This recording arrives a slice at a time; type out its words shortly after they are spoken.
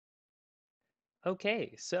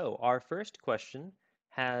Okay, so our first question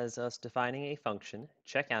has us defining a function,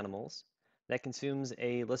 checkAnimals, that consumes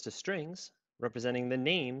a list of strings representing the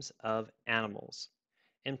names of animals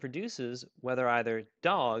and produces whether either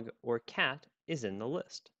dog or cat is in the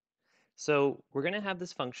list. So we're going to have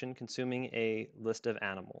this function consuming a list of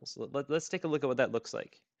animals. Let's take a look at what that looks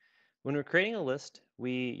like. When we're creating a list,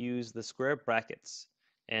 we use the square brackets,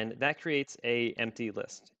 and that creates a empty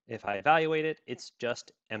list. If I evaluate it, it's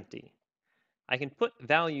just empty. I can put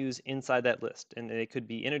values inside that list, and they could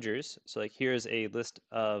be integers. So like here's a list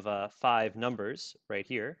of 5 numbers right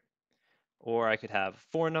here. Or I could have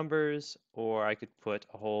 4 numbers, or I could put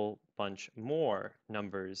a whole bunch more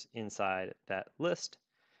numbers inside that list.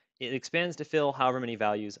 It expands to fill however many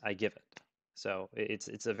values I give it. So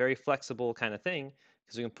it's a very flexible kind of thing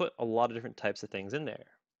because we can put a lot of different types of things in there.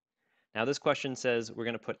 Now this question says we're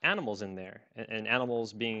going to put animals in there, and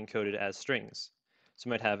animals being encoded as strings. So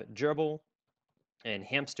we might have gerbil, and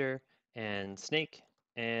hamster, and snake,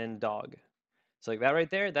 and dog. So like that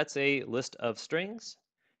right there, that's a list of strings.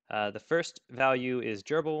 The first value is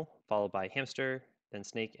gerbil, followed by hamster, then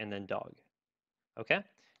snake, and then dog. Okay?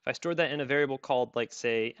 If I stored that in a variable called, like,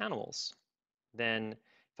 say, animals, then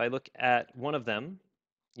if I look at one of them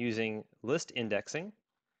using list indexing,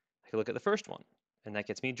 I can look at the first one, and that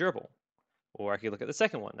gets me gerbil. Or I could look at the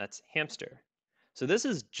second one, that's hamster. So this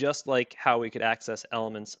is just like how we could access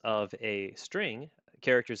elements of a string,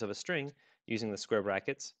 characters of a string, using the square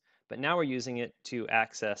brackets, but now we're using it to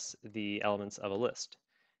access the elements of a list.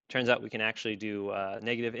 Turns out we can actually do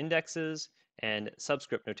negative indexes and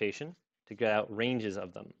subscript notation to get out ranges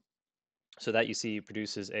of them. So that you see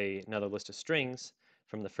produces another list of strings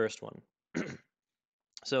from the first one.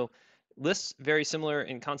 So lists very similar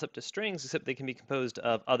in concept to strings, except they can be composed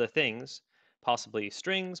of other things, possibly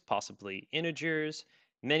strings, possibly integers.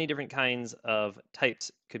 Many different kinds of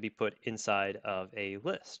types could be put inside of a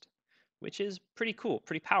list, which is pretty cool,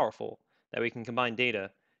 pretty powerful that we can combine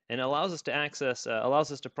data and allows us to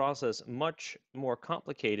allows us to process much more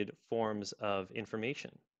complicated forms of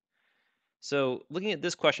information. So looking at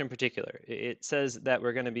this question in particular, it says that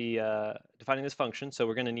we're going to be defining this function. So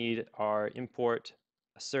we're going to need our import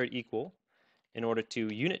assert equal in order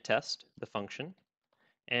to unit test the function.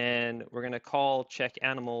 And we're going to call check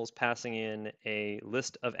animals passing in a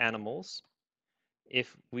list of animals.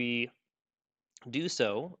 If we do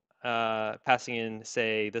so, passing in,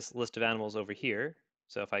 say, this list of animals over here.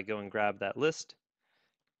 So if I go and grab that list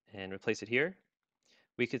and replace it here,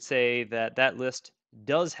 we could say that that list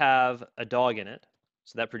does have a dog in it.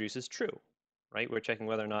 So that produces true, right? We're checking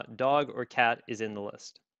whether or not dog or cat is in the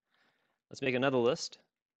list. Let's make another list.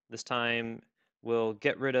 This time we'll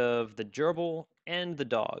get rid of the gerbil and the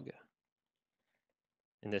dog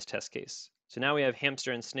in this test case. So now we have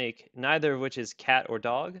hamster and snake, neither of which is cat or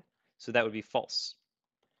dog, so that would be false.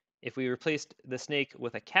 If we replaced the snake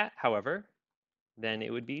with a cat, however, then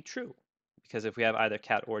it would be true, because if we have either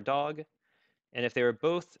cat or dog, and if they were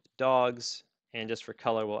both dogs, and just for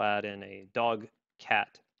color we'll add in a dog,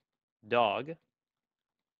 cat, dog,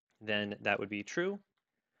 then that would be true.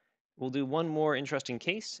 We'll do one more interesting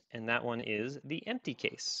case, and that one is the empty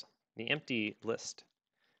case, the empty list,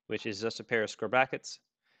 which is just a pair of square brackets.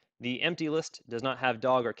 The empty list does not have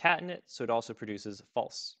dog or cat in it, so it also produces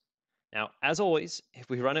false. Now, as always, if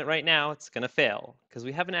we run it right now, it's going to fail because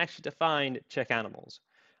we haven't actually defined check animals.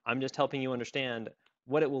 I'm just helping you understand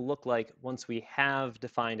what it will look like once we have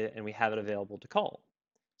defined it and we have it available to call.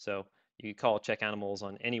 So you could call check animals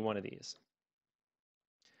on any one of these.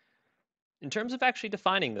 In terms of actually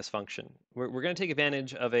defining this function, we're going to take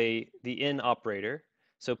advantage of the in operator.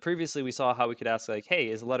 So previously we saw how we could ask like, hey,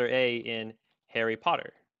 is letter A in Harry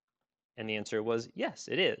Potter? And the answer was yes,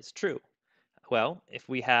 it is, true. Well, if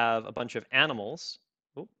we have a bunch of animals,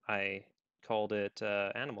 oh, I called it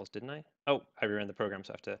animals, didn't I? Oh, I reran the program,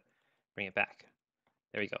 so I have to bring it back.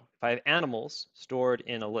 There we go. If I have animals stored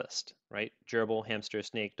in a list, right? Gerbil, hamster,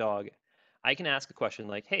 snake, dog, I can ask a question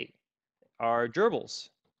like, hey, are gerbils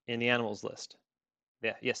in the animals list?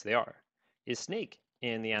 Yeah, yes, they are. Is snake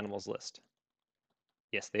in the animals list?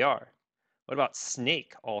 Yes, they are. What about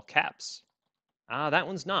snake, all caps? That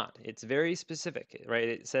one's not. It's very specific, right?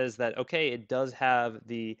 It says that, okay, it does have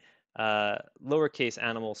the lowercase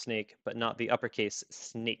animal snake, but not the uppercase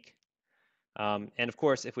snake. And of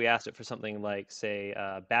course, if we asked it for something like, say,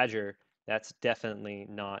 badger, that's definitely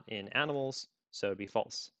not in animals, so it'd be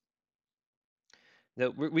false. Now,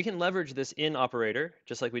 we can leverage this in operator,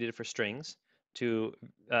 just like we did for strings, to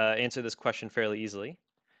answer this question fairly easily.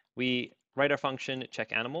 We write our function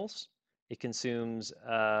check animals. It consumes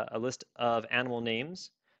a list of animal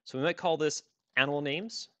names. So we might call this animal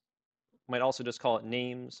names. Might also just call it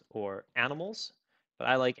names or animals, but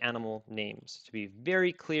I like animal names to be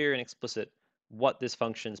very clear and explicit what this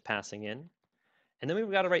function is passing in. And then we've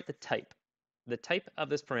got to write the type of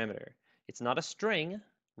this parameter. It's not a string,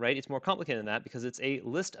 right? It's more complicated than that because it's a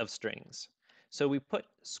list of strings. So we put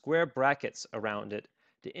square brackets around it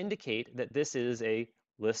to indicate that this is a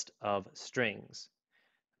list of strings.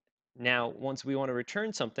 Now, once we want to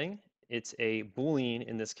return something, it's a Boolean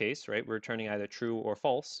in this case, right? We're returning either true or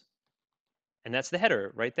false. And that's the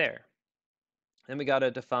header right there. Then we got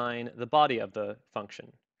to define the body of the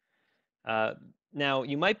function. Now,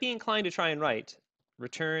 you might be inclined to try and write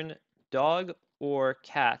return dog or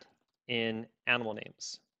cat in animal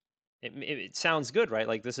names. It sounds good, right?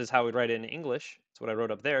 Like this is how we'd write it in English. That's what I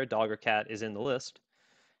wrote up there. Dog or cat is in the list.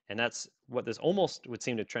 And that's what this almost would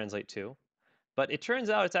seem to translate to. But it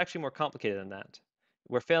turns out it's actually more complicated than that.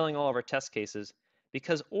 We're failing all of our test cases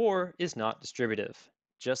because OR is not distributive.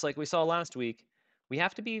 Just like we saw last week, we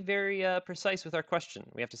have to be very precise with our question.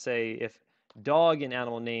 We have to say if dog in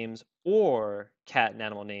animal names or cat in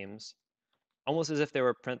animal names, almost as if there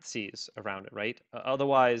were parentheses around it, right?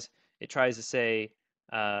 Otherwise, it tries to say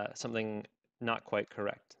something not quite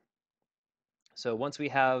correct. So once we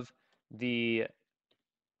have the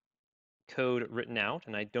code written out,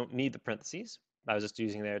 and I don't need the parentheses, I was just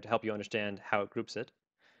using there to help you understand how it groups it.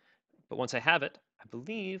 But once I have it, I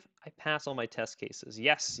believe I pass all my test cases.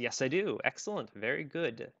 Yes, I do. Excellent, very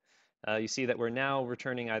good. You see that we're now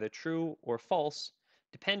returning either true or false,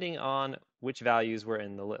 depending on which values were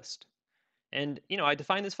in the list. And I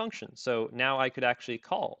defined this function, so now I could actually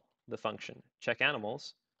call the function check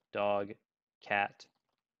animals, dog, cat,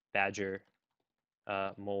 badger,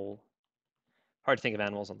 mole. Hard to think of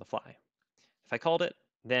animals on the fly. If I called it,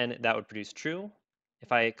 then that would produce true.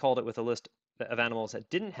 If I called it with a list of animals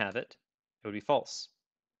that didn't have it, it would be false.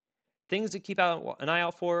 Things to keep an eye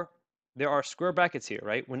out for, there are square brackets here,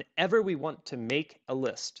 right? Whenever we want to make a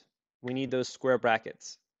list, we need those square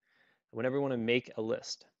brackets. Whenever we want to make a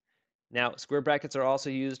list. Now, square brackets are also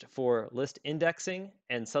used for list indexing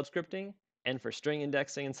and subscripting, and for string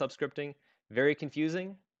indexing and subscripting. Very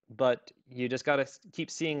confusing, but you just got to keep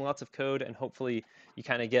seeing lots of code, and hopefully you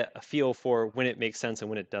kind of get a feel for when it makes sense and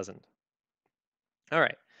when it doesn't. All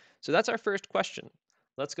right, so that's our first question.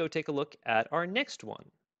 Let's go take a look at our next one.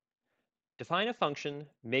 Define a function,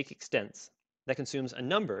 makeExtents, that consumes a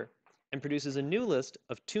number and produces a new list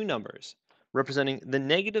of two numbers, representing the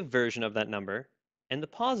negative version of that number and the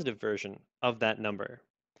positive version of that number.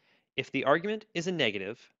 If the argument is a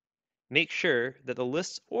negative, make sure that the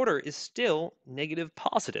list's order is still negative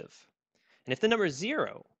positive. And if the number is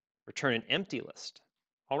 0, return an empty list.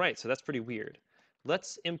 All right, so that's pretty weird.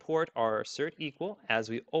 Let's import our assert equal, as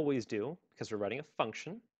we always do, because we're writing a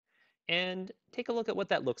function, and take a look at what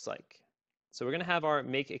that looks like. So we're going to have our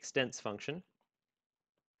makeExtents function,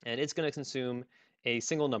 and it's going to consume a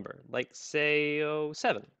single number, like say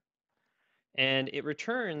 7. And it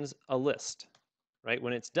returns a list, right?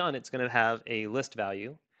 When it's done, it's going to have a list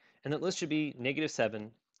value, and that list should be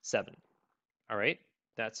 -7, 7. All right,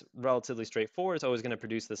 that's relatively straightforward. It's always going to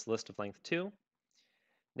produce this list of length 2.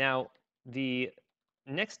 Now, the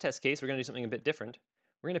next test case, we're going to do something a bit different.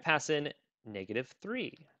 We're going to pass in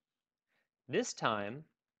 -3. This time,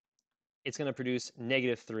 it's going to produce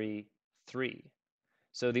 -3, 3.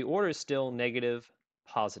 So the order is still negative,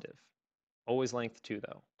 positive. Always length 2,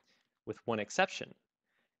 though, with one exception.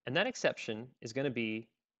 And that exception is going to be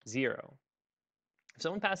 0. If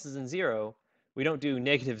someone passes in 0, we don't do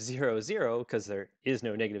 -0, 0, because there is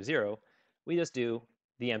no -0. We just do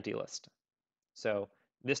the empty list. So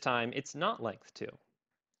this time, it's not length 2.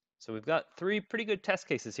 So we've got 3 pretty good test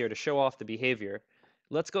cases here to show off the behavior.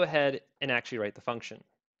 Let's go ahead and actually write the function.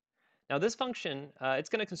 Now this function, it's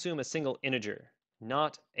going to consume a single integer,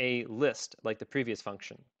 not a list like the previous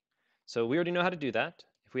function. So we already know how to do that.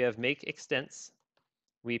 If we have makeExtents,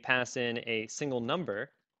 we pass in a single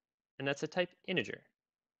number, and that's a type integer.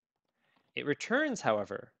 It returns,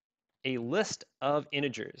 however, a list of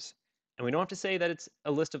integers. And we don't have to say that it's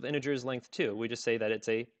a list of integers length 2. We just say that it's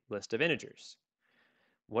a list of integers.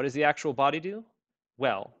 What does the actual body do?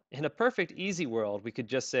 Well, in a perfect easy world, we could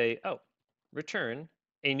just say, oh, return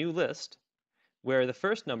a new list where the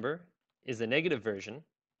first number is the negative version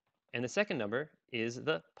and the second number is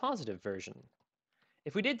the positive version.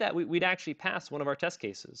 If we did that, we'd actually pass one of our test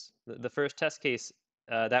cases. The first test case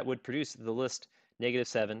that would produce the list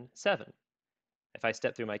 -7, 7. If I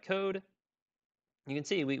step through my code, you can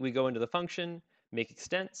see we go into the function,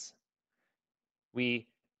 makeExtents. We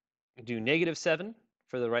do -7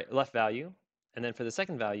 for the left value, and then for the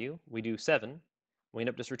second value, we do 7. We end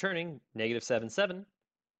up just returning -7, 7,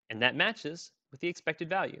 and that matches with the expected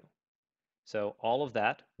value. So all of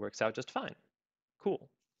that works out just fine. Cool.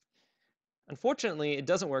 Unfortunately, it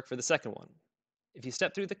doesn't work for the second one. If you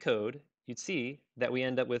step through the code, you'd see that we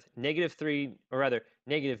end up with -3, or rather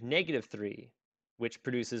 -3, which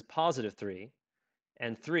produces +3,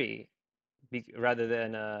 and 3, rather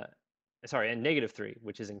than, and -3,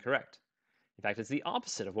 which is incorrect. In fact, it's the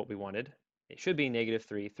opposite of what we wanted. It should be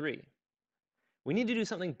 -3, 3. We need to do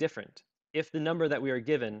something different if the number that we are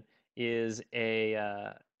given is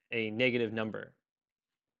a negative number.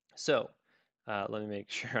 So let me make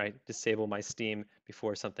sure I disable my Steam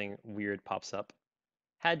before something weird pops up.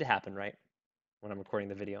 Had to happen, right? When I'm recording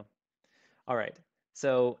the video. All right,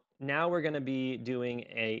 so now we're going to be doing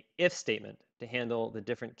a if statement to handle the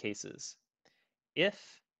different cases.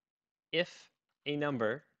 If a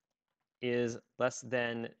number is less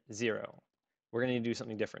than 0, we're going to do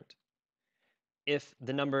something different. If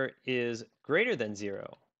the number is greater than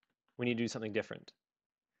 0, we need to do something different.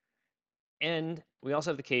 And we also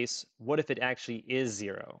have the case, what if it actually is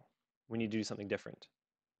 0? We need to do something different.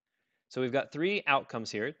 So we've got 3 outcomes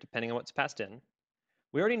here, depending on what's passed in.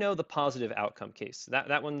 We already know the positive outcome case.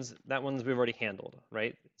 That one's we've already handled,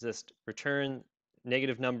 right? Just return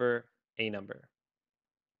negative number, a number.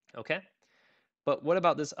 Okay? But what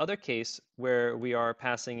about this other case where we are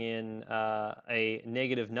passing in a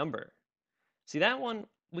negative number? See, that one,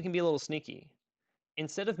 we can be a little sneaky.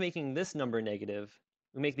 Instead of making this number negative,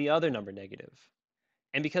 we make the other number negative.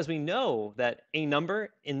 And because we know that a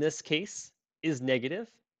number in this case is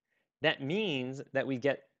negative, that means that we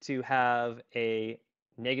get to have a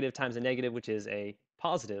negative times a negative, which is a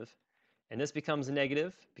positive. And this becomes a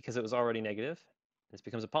negative because it was already negative. This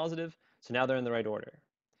becomes a positive, so now they're in the right order.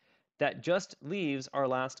 That just leaves our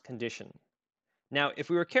last condition. Now, if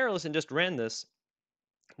we were careless and just ran this,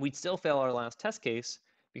 we'd still fail our last test case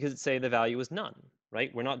because it'd say the value is none,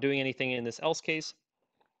 right? We're not doing anything in this else case,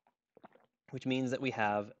 which means that we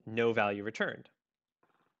have no value returned.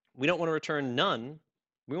 We don't want to return none,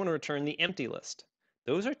 we want to return the empty list.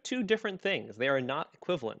 Those are two different things. They are not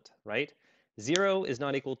equivalent, right? 0 is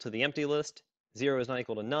not equal to the empty list. 0 is not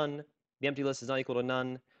equal to none. The empty list is not equal to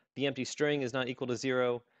none. The empty string is not equal to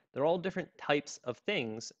 0. They're all different types of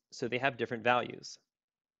things, so they have different values.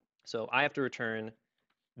 So I have to return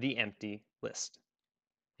the empty list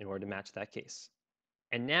in order to match that case.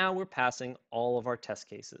 And now we're passing all of our test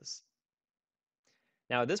cases.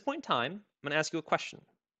 Now at this point in time, I'm going to ask you a question.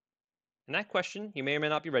 And that question, you may or may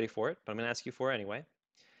not be ready for it, but I'm going to ask you for it anyway.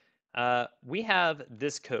 We have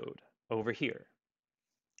this code over here.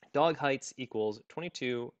 Dog heights equals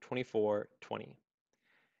 22, 24, 20.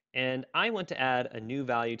 And I want to add a new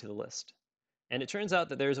value to the list. And it turns out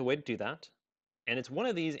that there's a way to do that. And it's one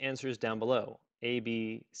of these answers down below, A,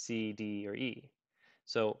 B, C, D, or E.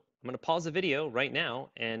 So I'm going to pause the video right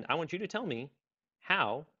now, and I want you to tell me,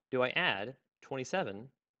 how do I add 27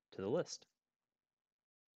 to the list?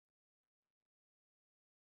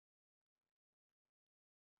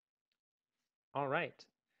 All right,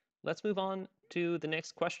 let's move on to the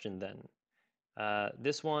next question then.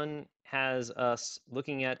 This one has us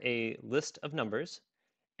looking at a list of numbers,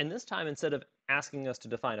 and this time instead of asking us to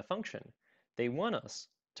define a function, they want us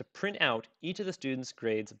to print out each of the students'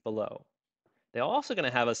 grades below. They're also going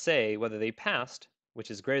to have us say whether they passed, which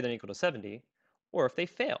is greater than or equal to 70, or if they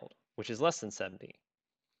failed, which is less than 70.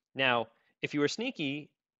 Now, if you were sneaky,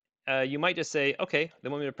 you might just say, okay, they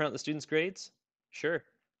want me to print out the students' grades? Sure,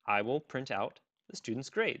 I will print out the students'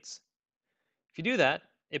 grades. If you do that,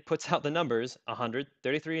 it puts out the numbers 100,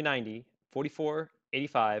 33, 90, 44,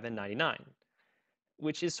 85, and 99,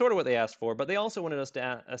 which is sort of what they asked for, but they also wanted us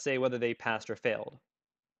to say whether they passed or failed.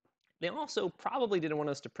 They also probably didn't want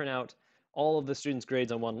us to print out all of the students'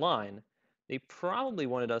 grades on one line. They probably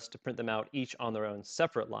wanted us to print them out each on their own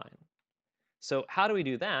separate line. So how do we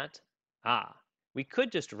do that? We could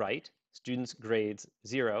just write students' grades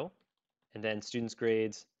 0, and then students'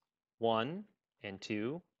 grades 1 and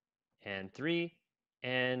 2 and 3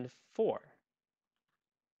 and 4.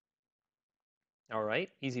 All right,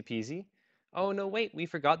 easy peasy. Oh, no, wait, we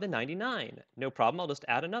forgot the 99. No problem, I'll just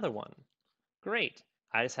add another one. Great,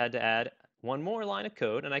 I just had to add one more line of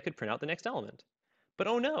code and I could print out the next element. But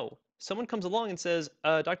oh no, someone comes along and says,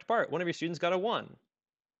 Dr. Bart, one of your students got a 1.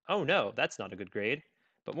 Oh no, that's not a good grade.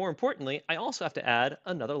 But more importantly, I also have to add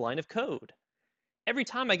another line of code. Every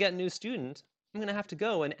time I get a new student, I'm going to have to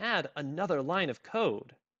go and add another line of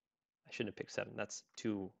code. I shouldn't have picked 7. That's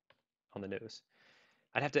too on the nose.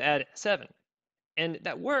 I'd have to add 7. And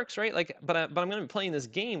that works, right? But I'm going to be playing this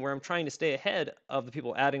game where I'm trying to stay ahead of the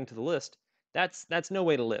people adding to the list. That's no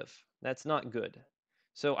way to live. That's not good.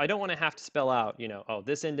 So I don't want to have to spell out, oh,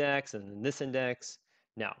 this index and this index.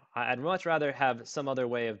 No, I'd much rather have some other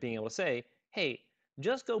way of being able to say, hey,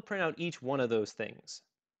 just go print out each one of those things.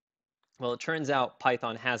 Well, it turns out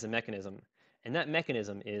Python has a mechanism, and that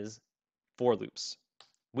mechanism is for loops.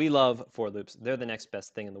 We love for loops. They're the next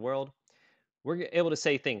best thing in the world. We're able to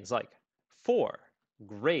say things like for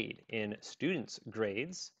grade in students'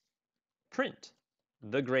 grades, print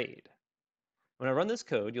the grade. When I run this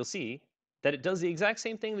code, you'll see that it does the exact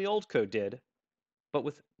same thing the old code did, but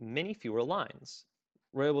with many fewer lines.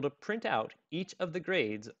 We're able to print out each of the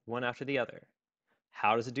grades one after the other.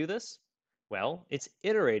 How does it do this? Well, it's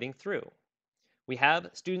iterating through. We have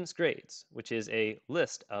students' grades, which is a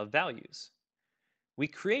list of values. We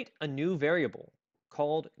create a new variable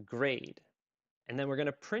called grade, and then we're going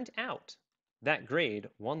to print out that grade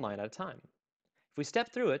one line at a time. If we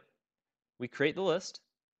step through it, we create the list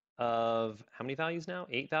of how many values now?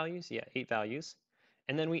 8 values? Yeah, 8 values.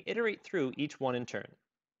 And then we iterate through each one in turn.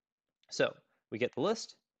 So we get the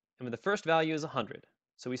list, and the first value is 100.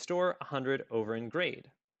 So we store 100 over in grade.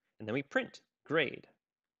 And then we print grade,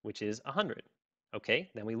 which is 100. Okay,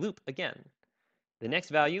 then we loop again. The next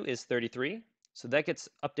value is 33, so that gets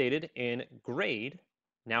updated in grade,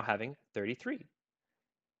 now having 33.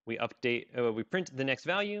 We print the next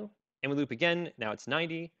value, and we loop again. Now it's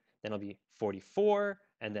 90, then it'll be 44,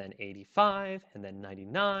 and then 85, and then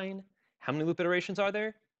 99. How many loop iterations are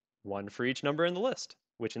there? One for each number in the list,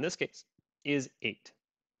 which in this case is 8.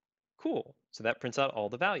 Cool, so that prints out all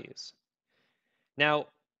the values. Now,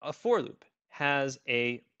 a for loop has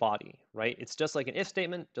a body, right? It's just like an if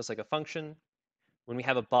statement, just like a function. When we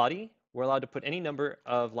have a body, we're allowed to put any number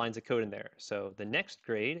of lines of code in there. So the next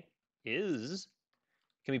grade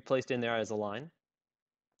can be placed in there as a line.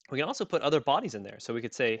 We can also put other bodies in there. So we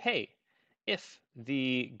could say, hey, if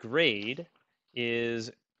the grade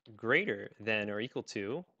is greater than or equal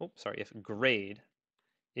to, if grade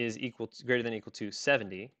is greater than or equal to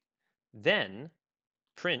 70, then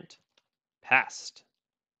print passed.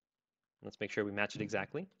 Let's make sure we match it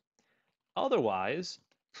exactly. Otherwise,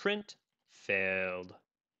 print failed.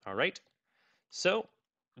 All right. So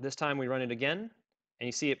this time we run it again, and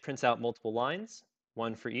you see it prints out multiple lines,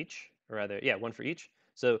 one for each, one for each.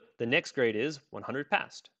 So the next grade is 100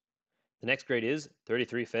 passed. The next grade is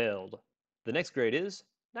 33 failed. The next grade is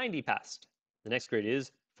 90 passed. The next grade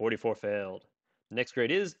is 44 failed. The next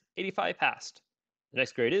grade is 85 passed. The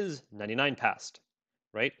next grade is 99 passed,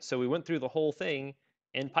 right? So we went through the whole thing,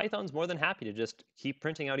 and Python's more than happy to just keep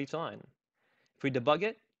printing out each line. If we debug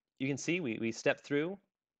it, you can see we step through.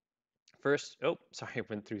 First, I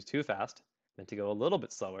went through too fast. Meant to go a little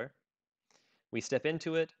bit slower. We step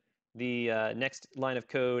into it. The next line of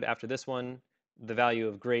code after this one, the value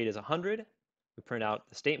of grade is 100. We print out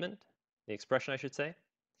the statement, the expression, I should say.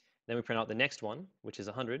 Then we print out the next one, which is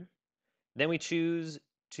 100. Then we choose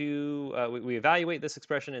to, we evaluate this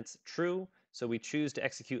expression. It's true. So we choose to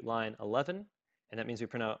execute line 11. And that means we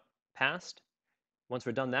print out passed. Once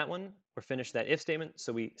we're done that one, we're finished that if statement.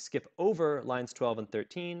 So we skip over lines 12 and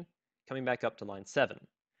 13, coming back up to line 7.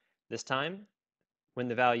 This time, when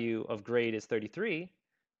the value of grade is 33,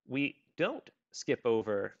 we don't skip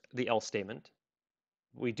over the else statement.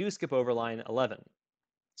 We do skip over line 11.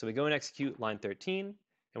 So we go and execute line 13, and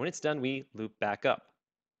when it's done, we loop back up.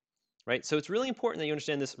 Right? So it's really important that you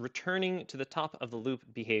understand this returning to the top of the loop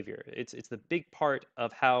behavior. It's the big part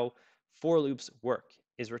of how for loops work,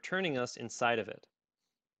 is returning us inside of it.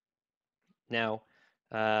 Now,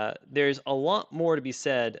 there's a lot more to be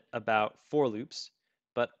said about for loops,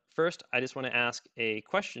 but first I just want to ask a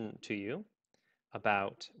question to you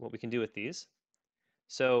about what we can do with these.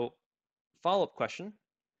 So, follow-up question.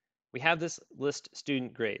 We have this list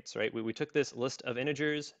student grades, right? We took this list of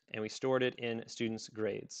integers and we stored it in students'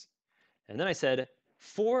 grades. And then I said,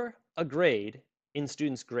 for a grade in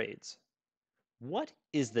students' grades, what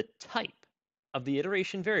is the type of the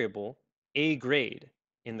iteration variable a grade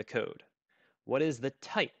in the code? What is the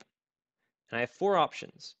type? And I have 4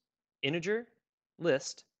 options: integer,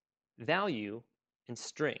 list, value, and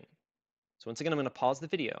string. So once again, I'm going to pause the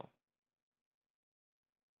video.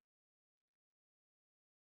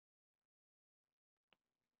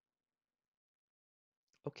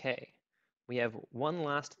 Okay, we have one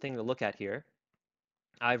last thing to look at here.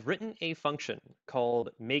 I've written a function called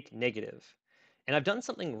makeNegative, and I've done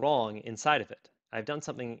something wrong inside of it. I've done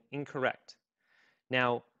something incorrect.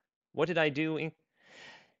 Now, what did I do?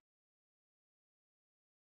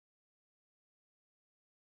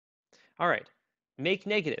 All right,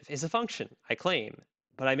 makeNegative is a function, I claim,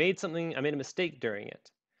 but I made a mistake during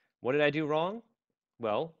it. What did I do wrong?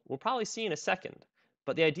 Well, we'll probably see in a second,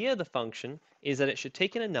 but the idea of the function is that it should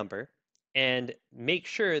take in a number and make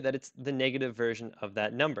sure that it's the negative version of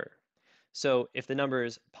that number. So if the number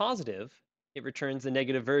is positive, it returns the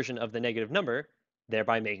negative version of the negative number,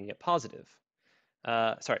 thereby making it positive.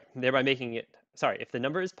 If the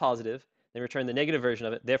number is positive, then return the negative version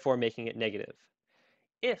of it, therefore making it negative.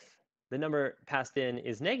 If the number passed in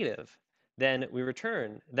is negative, then we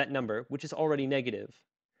return that number, which is already negative.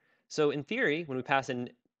 So in theory, when we pass in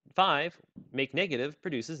 5, make negative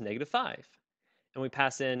produces negative 5. And we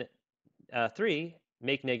pass in 3,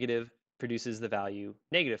 make negative produces the value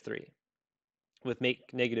negative 3. With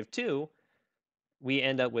make negative 2, we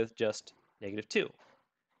end up with just negative 2.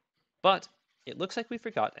 But it looks like we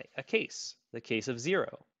forgot a case, the case of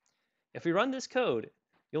 0. If we run this code,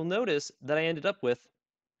 you'll notice that I ended up with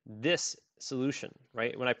this solution,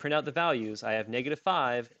 right? When I print out the values, I have negative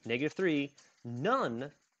 5, negative 3,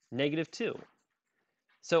 none, negative 2.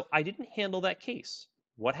 So I didn't handle that case.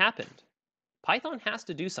 What happened? Python has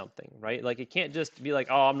to do something, right? Like it can't just be like,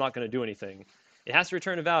 oh, I'm not going to do anything. It has to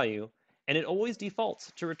return a value, and it always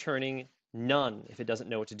defaults to returning none if it doesn't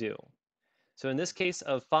know what to do. So in this case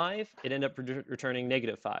of 5, it ended up returning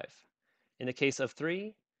negative 5. In the case of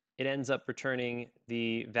 3, it ends up returning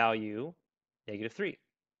the value negative 3.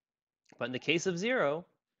 But in the case of 0,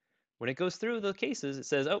 when it goes through the cases, it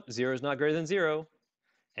says, oh, 0 is not greater than 0.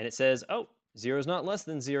 And it says, oh, 0 is not less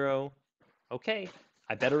than 0. Okay,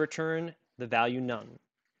 I better return the value none,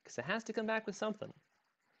 because it has to come back with something.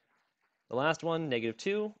 The last one, negative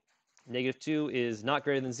 2. Negative 2 is not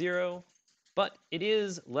greater than 0, but it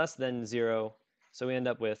is less than 0. So we end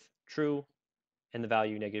up with true and the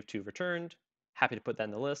value negative 2 returned. Happy to put that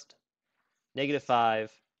in the list. Negative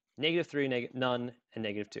 5, negative 3, none, and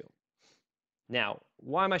negative 2. Now,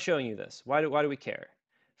 why am I showing you this? Why do we care?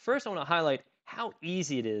 First, I want to highlight how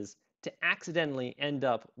easy it is to accidentally end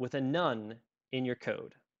up with a none in your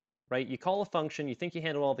code, right? You call a function, you think you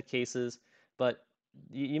handle all the cases, but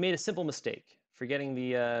you made a simple mistake, forgetting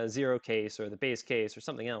the 0 case or the base case or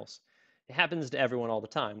something else. It happens to everyone all the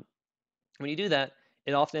time. When you do that,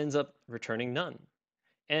 it often ends up returning none.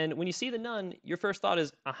 And when you see the none, your first thought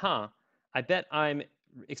is, aha, I bet I'm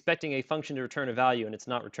expecting a function to return a value and it's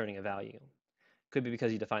not returning a value. Could be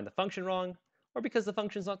because you defined the function wrong, or because the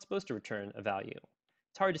function is not supposed to return a value.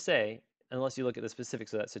 It's hard to say unless you look at the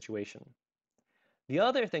specifics of that situation. The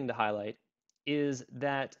other thing to highlight is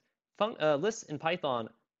that lists in Python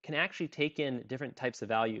can actually take in different types of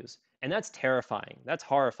values, and that's terrifying. That's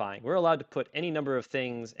horrifying. We're allowed to put any number of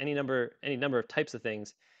things, any number of types of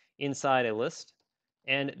things inside a list,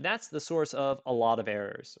 and that's the source of a lot of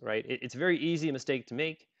errors, right? It's a very easy mistake to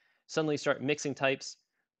make. Suddenly start mixing types.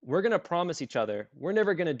 We're going to promise each other we're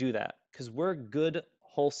never going to do that because we're good,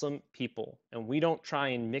 wholesome people, and we don't try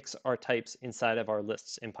and mix our types inside of our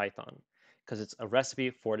lists in Python because it's a recipe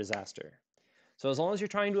for disaster. So as long as you're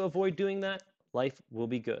trying to avoid doing that, life will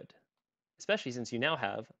be good, especially since you now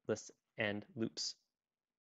have lists and loops.